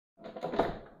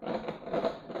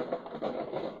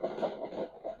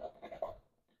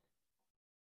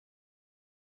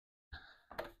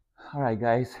All right,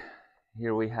 guys,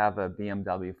 here we have a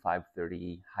BMW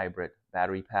 530e hybrid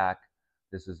battery pack.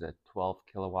 This is a 12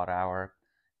 kilowatt hour,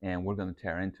 and we're going to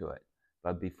tear into it.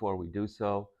 But before we do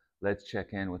so, let's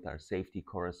check in with our safety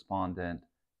correspondent,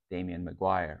 Damian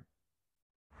McGuire.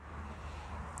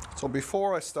 So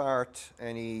before I start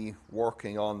any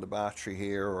working on the battery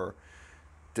here or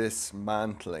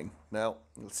dismantling, now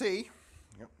you'll see,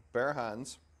 bare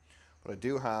hands, but I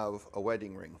do have a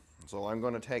wedding ring. So I'm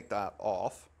going to take that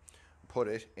off, put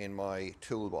it in my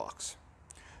toolbox,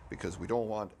 because we don't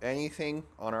want anything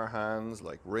on our hands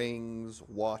like rings,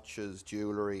 watches,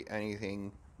 jewelry,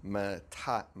 anything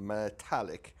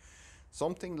metallic.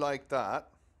 Something like that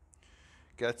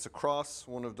gets across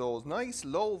one of those nice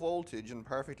low voltage and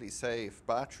perfectly safe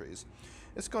batteries,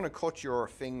 it's going to cut your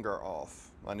finger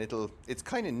off, and it's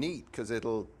kind of neat because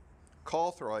it'll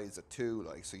cauterize it too,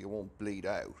 like, so you won't bleed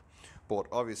out. But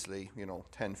obviously,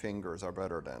 10 fingers are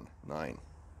better than 9.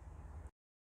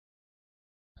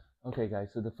 Okay, guys,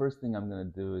 so the first thing I'm going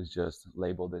to do is just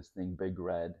label this thing Big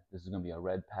Red. This is going to be a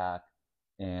red pack,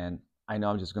 and I know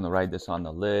I'm just going to write this on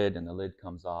the lid, and the lid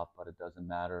comes off, but it doesn't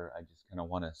matter. I just kind of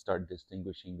want to start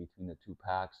distinguishing between the two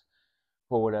packs.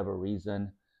 For whatever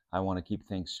reason, I want to keep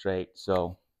things straight.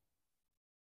 So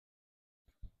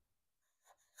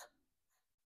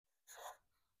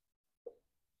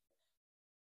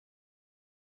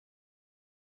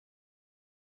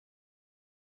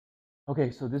okay,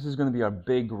 so this is going to be our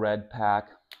Big Red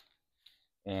pack,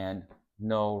 and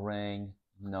no ring,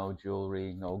 no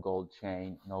jewelry, no gold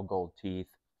chain, no gold teeth.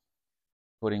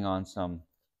 Putting on some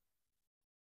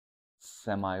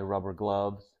semi-rubber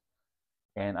gloves,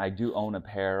 and I do own a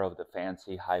pair of the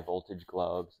fancy high voltage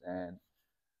gloves, and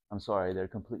I'm sorry, they're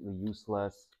completely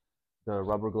useless. The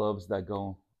rubber gloves that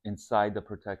go inside the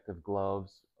protective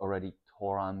gloves already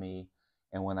tore on me,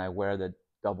 and when I wear the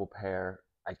double pair,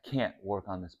 I can't work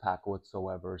on this pack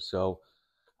whatsoever. So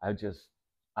I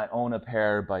own a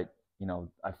pair, but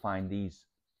I find these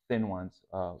thin ones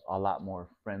a lot more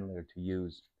friendlier to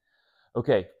use.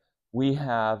 Okay, we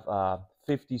have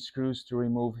 50 screws to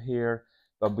remove here,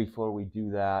 but before we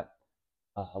do that,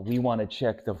 we want to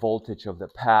check the voltage of the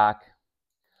pack.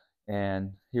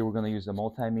 And here we're going to use a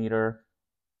multimeter.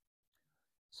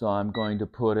 So I'm going to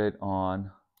put it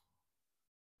on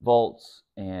volts,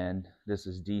 and this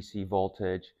is DC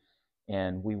voltage.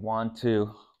 And we want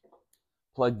to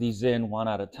plug these in one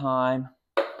at a time.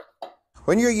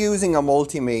 When you're using a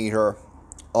multimeter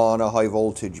on a high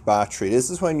voltage battery,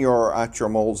 this is when you're at your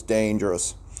most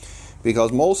dangerous,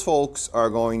 because most folks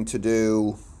are going to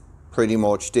do pretty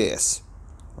much this,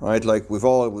 right? Like, we've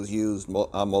always used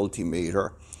a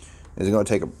multimeter. Is going to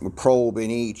take a probe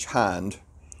in each hand.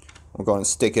 We're going to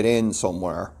stick it in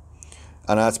somewhere,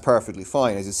 and that's perfectly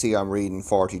fine. As you see, I'm reading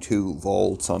 42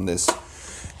 volts on this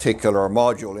particular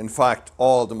module. In fact,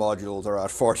 all the modules are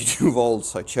at 42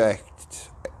 volts. I checked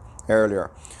earlier.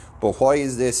 But why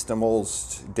is this the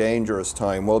most dangerous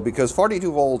time? Well, because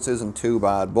 42 volts isn't too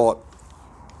bad, but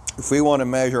if we want to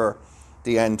measure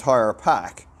the entire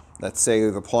pack, let's say we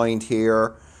have a point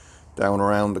here down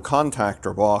around the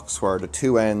contactor box where the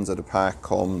two ends of the pack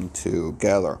come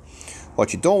together.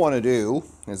 What you don't want to do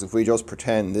is, if we just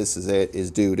pretend this is it,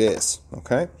 is do this,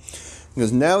 okay?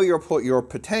 Because now you're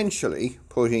potentially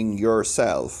putting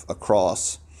yourself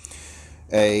across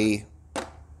a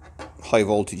high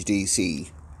voltage DC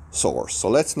source. So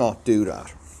let's not do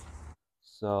that.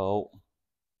 So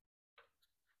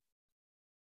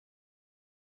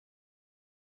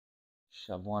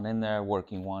shove one in there,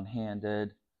 working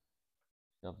one-handed.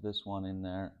 Shove this one in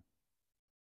there.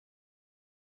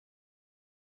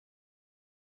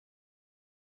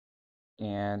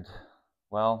 And,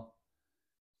 well,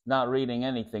 not reading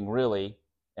anything really,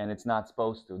 and it's not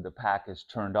supposed to. The pack is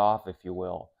turned off, if you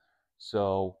will.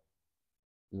 So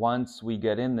once we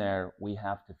get in there, we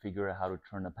have to figure out how to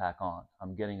turn the pack on.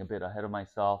 I'm getting a bit ahead of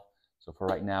myself, so for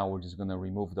right now, we're just going to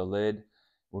remove the lid.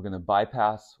 We're going to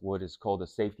bypass what is called a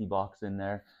safety box in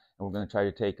there, and we're going to try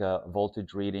to take a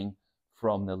voltage reading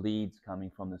from the leads coming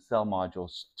from the cell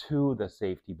modules to the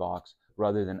safety box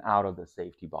rather than out of the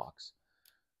safety box.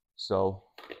 So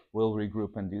we'll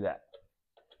regroup and do that.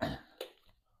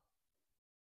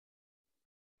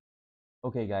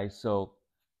 Okay, guys, so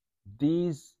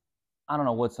these, I don't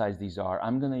know what size these are.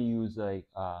 I'm going to use a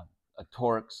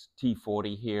Torx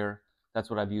T40 here. That's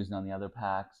what I've used on the other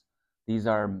packs. These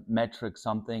are metric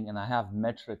something, and I have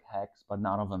metric hex, but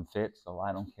none of them fit, so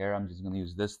I don't care. I'm just going to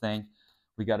use this thing.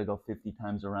 We got to go 50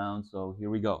 times around, so here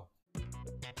we go.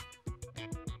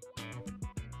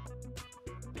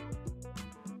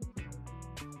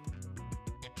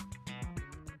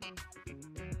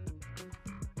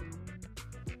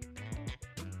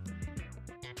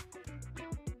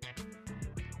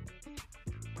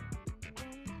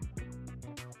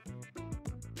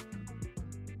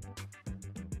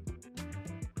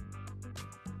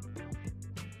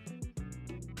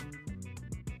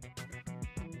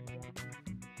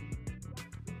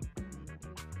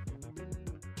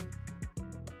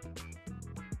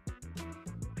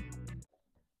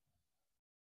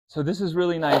 So this is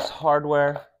really nice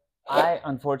hardware. I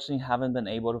unfortunately haven't been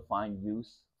able to find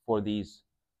use for these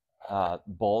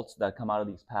bolts that come out of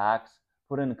these packs.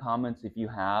 Put in the comments if you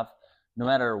have. No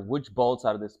matter which bolts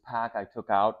out of this pack I took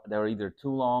out, they were either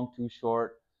too long, too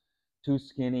short, too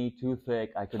skinny, too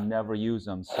thick. I could never use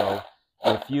them. So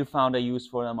if you found a use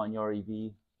for them on your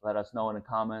EV, let us know in the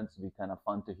comments. It'd be kind of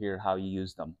fun to hear how you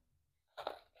use them.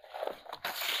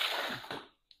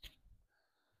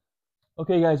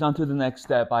 Okay guys, on to the next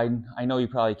step. I know you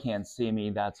probably can't see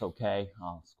me. That's okay.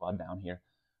 I'll squat down here.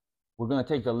 We're going to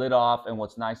take the lid off, and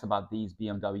what's nice about these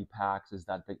BMW packs is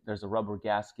that there's a rubber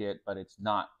gasket, but it's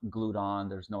not glued on.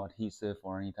 There's no adhesive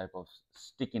or any type of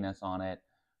stickiness on it.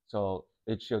 So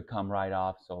it should come right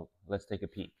off. So let's take a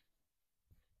peek.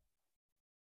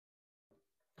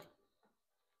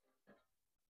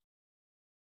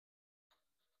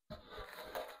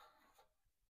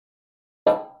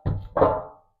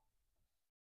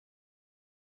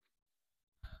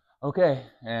 Okay,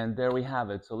 and there we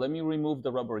have it. So let me remove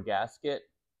the rubber gasket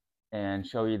and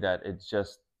show you that it's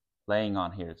just laying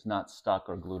on here. It's not stuck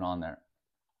or glued on there.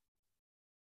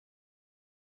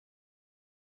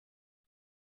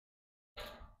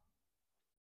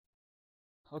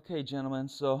 Okay, gentlemen,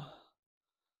 so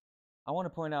I want to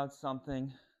point out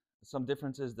some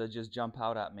differences that just jump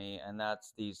out at me, and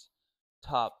that's these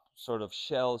top sort of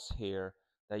shells here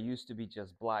that used to be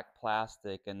just black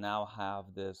plastic and now have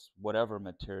this whatever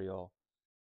material,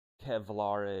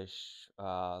 Kevlar-ish,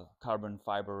 carbon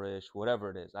fiber-ish,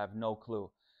 whatever it is. I have no clue.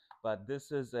 But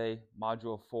this is a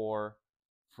Module 4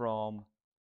 from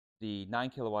the 9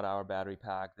 kilowatt-hour battery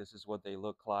pack. This is what they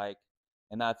look like.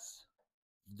 And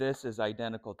this is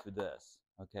identical to this,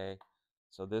 okay?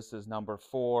 So this is number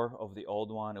 4 of the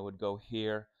old one. It would go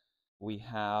here. We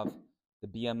have the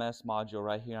BMS module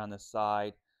right here on the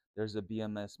side. There's a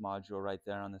BMS module right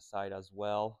there on the side as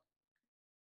well.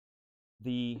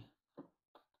 The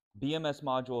BMS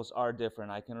modules are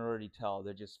different. I can already tell.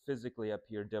 They just physically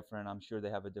appear different. I'm sure they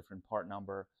have a different part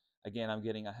number. Again, I'm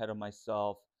getting ahead of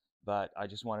myself, but I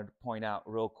just wanted to point out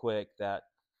real quick that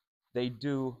the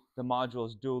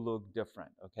modules do look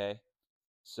different, okay?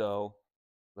 So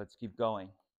let's keep going.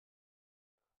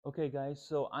 Okay guys,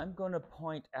 so I'm going to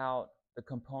point out the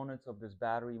components of this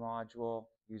battery module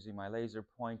using my laser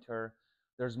pointer.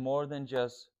 There's more than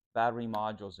just battery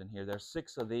modules in here. There's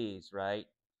 6 of these, right?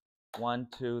 1,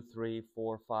 2, 3,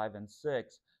 4, 5, and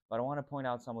 6. But I want to point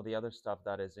out some of the other stuff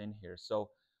that is in here.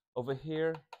 So over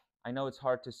here, I know it's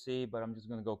hard to see, but I'm just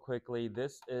going to go quickly.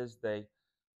 This is the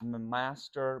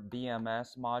master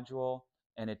BMS module,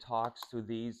 and it talks to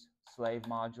these slave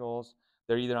modules.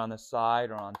 They're either on the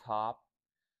side or on top.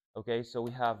 Okay, so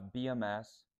we have BMS.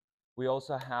 We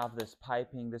also have this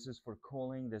piping. This is for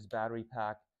cooling. This battery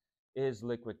pack is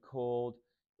liquid cooled.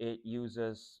 It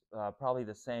uses probably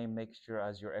the same mixture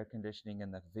as your air conditioning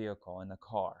in the vehicle, in the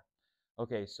car.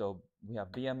 Okay, so we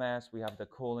have BMS, we have the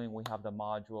cooling, we have the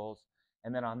modules.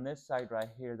 And then on this side right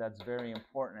here, that's very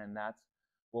important, and that's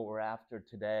what we're after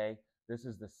today. This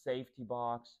is the safety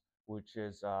box, which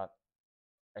is a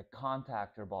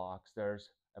contactor box. There's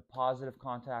a positive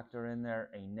contactor in there,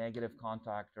 a negative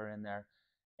contactor in there,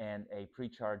 and a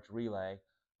pre-charge relay,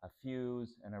 a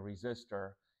fuse, and a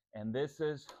resistor. And this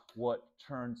is what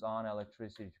turns on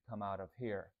electricity to come out of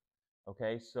here.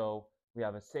 Okay, so we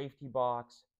have a safety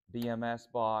box,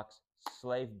 BMS box,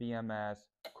 slave BMS,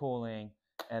 cooling,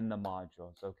 and the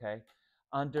modules, okay?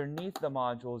 Underneath the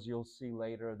modules, you'll see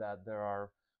later that there are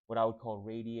what I would call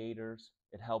radiators.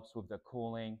 It helps with the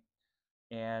cooling.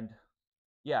 And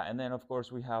yeah, and then of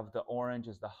course we have the orange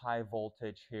is the high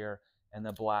voltage here, and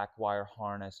the black wire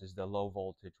harness is the low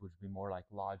voltage, which would be more like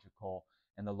logical,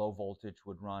 and the low voltage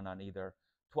would run on either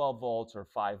 12 volts or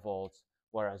 5 volts,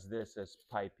 whereas this is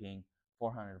piping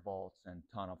 400 volts and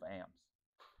ton of amps.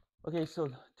 Okay, so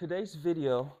today's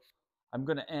video, I'm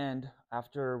going to end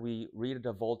after we read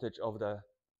the voltage of the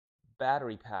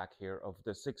battery pack here of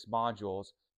the 6 modules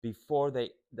before the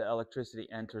electricity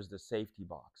enters the safety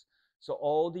box. So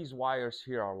all these wires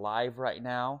here are live right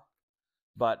now,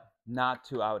 but not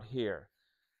to out here.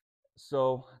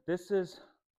 So this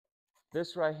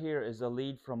right here is a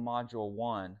lead from module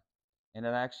 1, and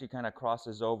it actually kind of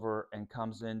crosses over and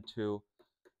comes into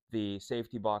the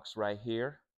safety box right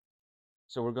here.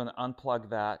 So we're going to unplug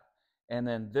that, and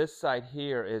then this side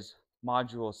here is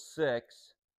module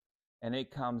 6, and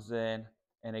it comes in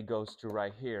and it goes to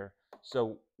right here.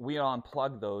 So we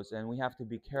unplug those, and we have to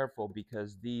be careful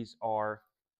because these are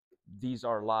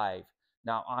live.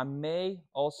 Now I may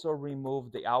also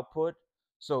remove the output.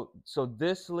 So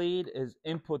this lead is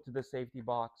input to the safety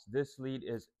box. This lead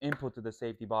is input to the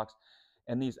safety box,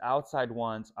 and these outside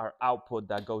ones are output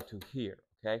that go to here.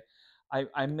 okay?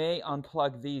 I may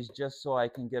unplug these just so I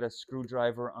can get a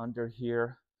screwdriver under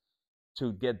here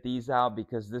to get these out,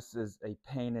 because this is a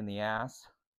pain in the ass.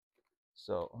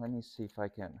 So let me see if I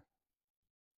can.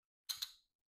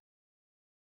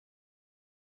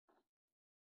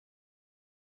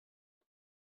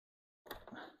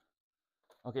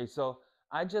 Okay, so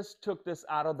I just took this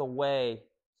out of the way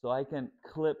so I can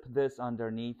clip this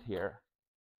underneath here.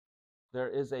 There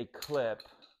is a clip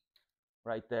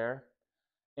right there.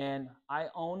 And I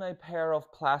own a pair of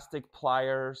plastic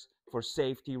pliers for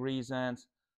safety reasons,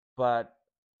 but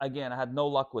again, I had no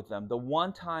luck with them. The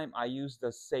one time I used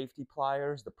the safety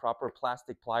pliers, the proper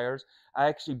plastic pliers, I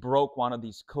actually broke one of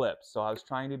these clips. So I was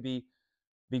trying to be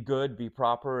good, be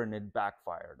proper, and it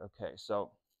backfired. Okay,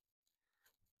 so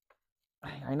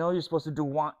I know you're supposed to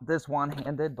do this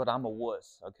one-handed, but I'm a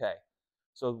wuss. Okay,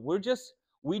 so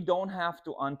we don't have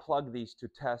to unplug these to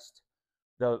test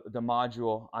the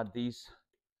module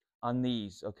on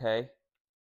these, okay?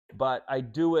 But I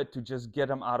do it to just get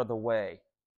them out of the way.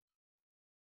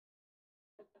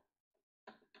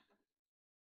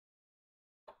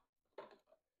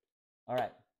 All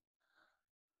right.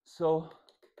 So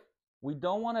we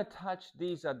don't want to touch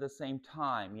these at the same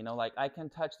time. You know, like I can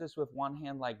touch this with one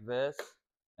hand like this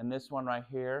and this one right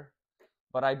here,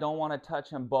 but I don't want to touch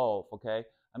them both, okay?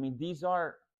 I mean, these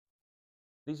are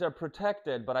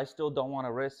protected, but I still don't want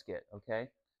to risk it, okay?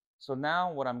 So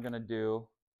now what I'm going to do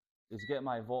is get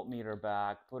my voltmeter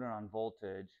back, put it on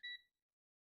voltage,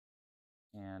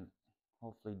 and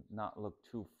hopefully not look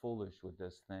too foolish with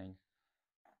this thing.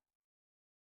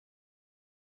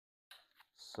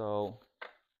 So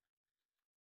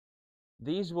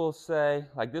these will say,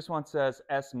 like this one says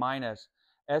S minus.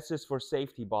 S is for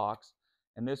safety box,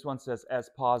 and this one says S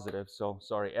positive. So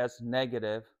sorry, S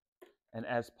negative and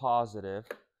S positive.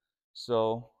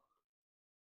 So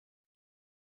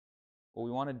what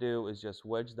we want to do is just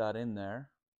wedge that in there.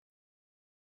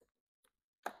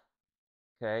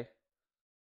 Okay,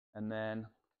 and then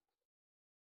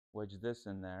wedge this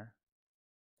in there.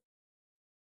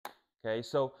 Okay,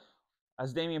 so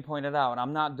as Damien pointed out,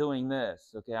 I'm not doing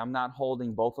this. Okay, I'm not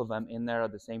holding both of them in there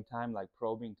at the same time, like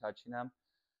probing, touching them.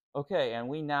 Okay, and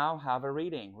we now have a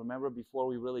reading. Remember before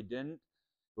we really didn't?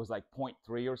 It was like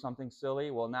 0.3 or something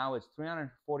silly. Well, now it's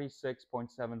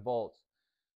 346.7 volts.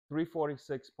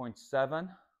 346.7.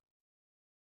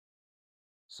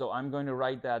 So I'm going to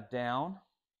write that down.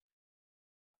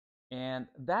 And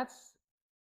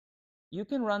you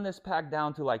can run this pack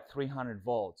down to like 300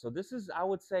 volts. So this is, I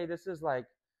would say this is like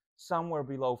somewhere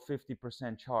below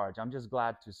 50% charge. I'm just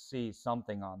glad to see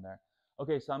something on there.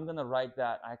 Okay, so I'm going to write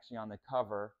that actually on the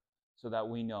cover so that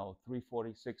we know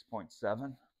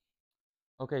 346.7.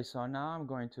 Okay, so now I'm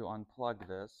going to unplug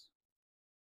this.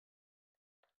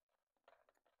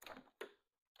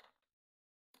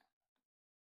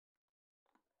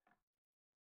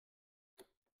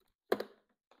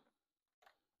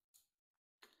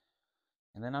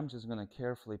 And then I'm just going to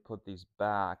carefully put these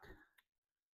back,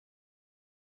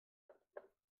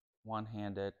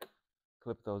 one-handed,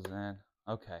 clip those in.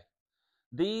 Okay.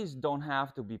 These don't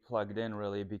have to be plugged in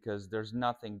really because there's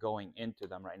nothing going into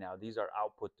them right now. These are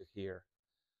output to here.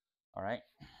 All right.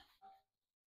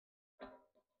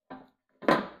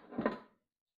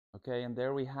 Okay, and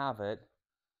there we have it.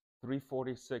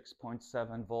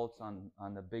 346.7 volts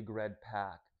on the big red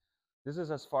pack. This is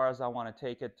as far as I want to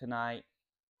take it tonight.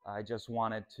 I just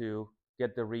wanted to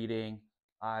get the reading.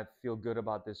 I feel good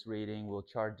about this reading. We'll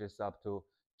charge this up to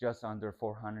just under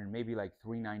 400, maybe like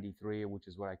 393, which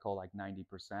is what I call like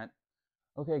 90%.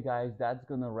 Okay guys, that's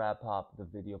gonna wrap up the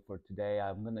video for today.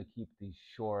 I'm gonna keep these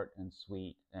short and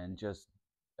sweet and just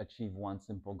achieve one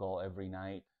simple goal every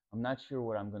night. I'm not sure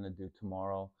what I'm gonna do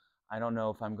tomorrow. I don't know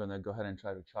if I'm gonna go ahead and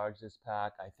try to charge this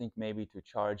pack. I think maybe to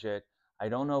charge it. I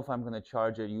don't know if I'm gonna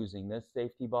charge it using this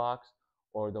safety box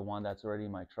or the one that's already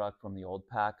in my truck from the old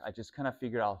pack. I just kind of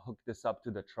figured I'll hook this up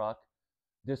to the truck,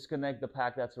 disconnect the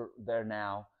pack that's there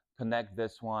now, connect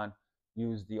this one,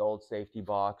 use the old safety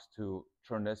box to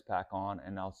turn this pack on,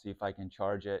 and I'll see if I can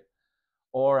charge it.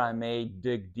 Or I may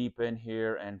dig deep in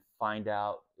here and find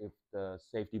out if the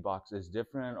safety box is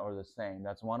different or the same.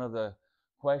 That's one of the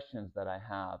questions that I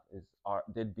have is,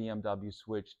 did BMW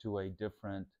switch to a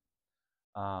different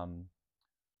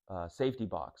safety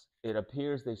box? It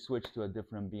appears they switched to a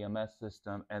different BMS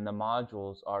system and the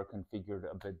modules are configured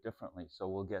a bit differently. So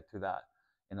we'll get to that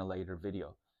in a later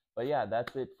video. But yeah,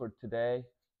 that's it for today.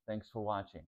 Thanks for watching.